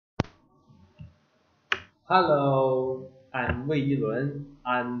Hello, I'm Wei Yilun,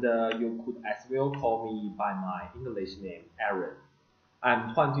 and you could as well call me by my English name, Aaron.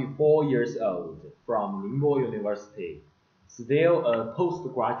 I'm 24 years old from Ningbo University, still a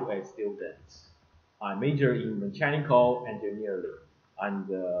postgraduate student. I major in mechanical engineering,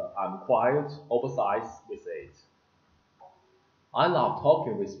 and I'm quite oversized with it. I love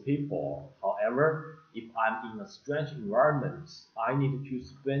talking with people. However, if I'm in a strange environment, I need to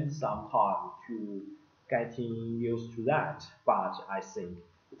spend some time to getting used to that. But I think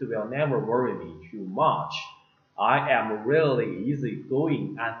it will never worry me too much. I am really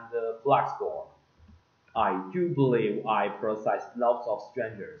easygoing and flexible. I do believe I process lots of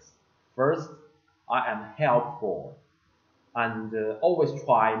strangers. First, I am helpful and always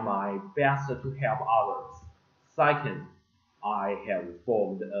try my best to help others. Second, I have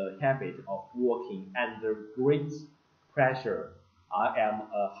formed a habit of working under great pressure. I am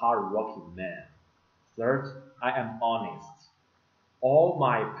a hardworking man. Third, I am honest. All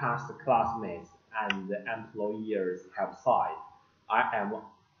my past classmates and employers have said I am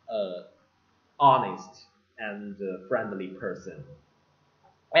a honest and friendly person.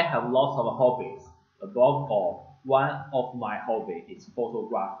 I have lots of hobbies. Above all, one of my hobbies is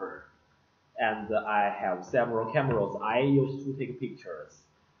photographer, and I have several cameras I use to take pictures.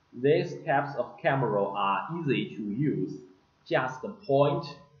 These types of camera are easy to use, just point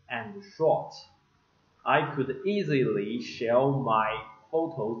and shot. I could easily share my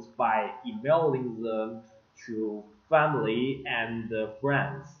photos by emailing them to family and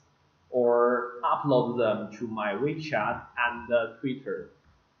friends, or upload them to my WeChat and Twitter.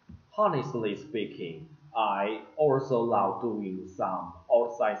 Honestly speaking, I also love doing some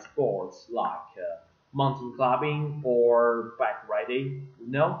outside sports like mountain climbing or bike riding.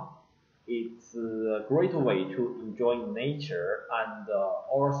 It's a great way to enjoy nature and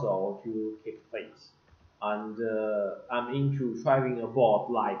also to keep fit. And I'm into traveling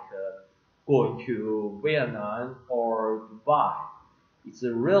abroad like going to Vietnam or Dubai. It's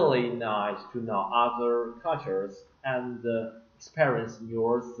really nice to know other cultures and experience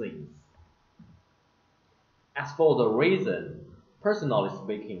new things. As for the reason, personally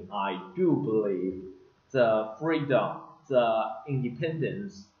speaking, I do believe the freedom, the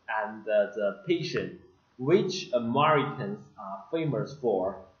independence, and the patience which Americans are famous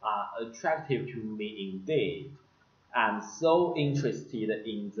for are attractive to me indeed. I'm so interested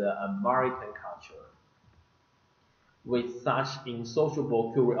in the American culture. With such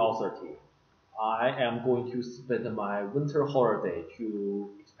insatiable curiosity, I am going to spend my winter holiday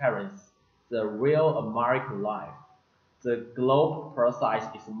to experience the real American life. The globe process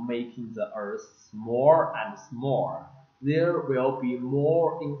is making the earth smaller and smaller. There will be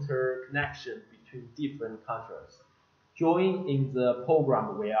more interconnection between different countries. Joining in the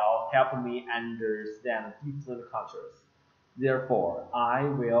program will help me understand different cultures. Therefore, I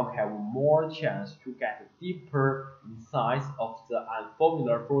will have more chance to get deeper insights of the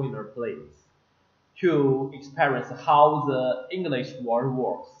unfamiliar foreigner place, to experience how the English world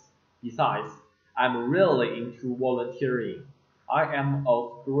works. Besides, I'm really into volunteering. I am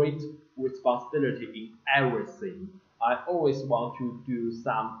of great responsibility in everything. I always want to do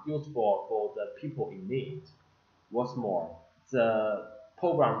some useful for the people in need. What's more, the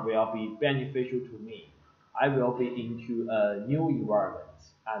program will be beneficial to me. I will be into a new environment,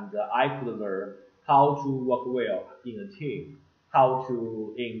 and I could learn how to work well in a team, how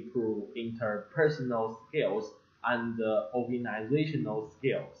to improve interpersonal skills and organizational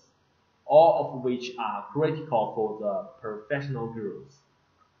skills, all of which are critical for the professional growth.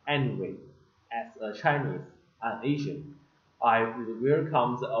 Anyway, as a Chinese and Asian, I would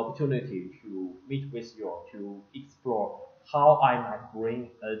welcome the opportunity to meet with you to explore how I might bring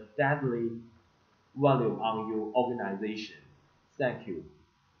a deadly value on your organization. Thank you.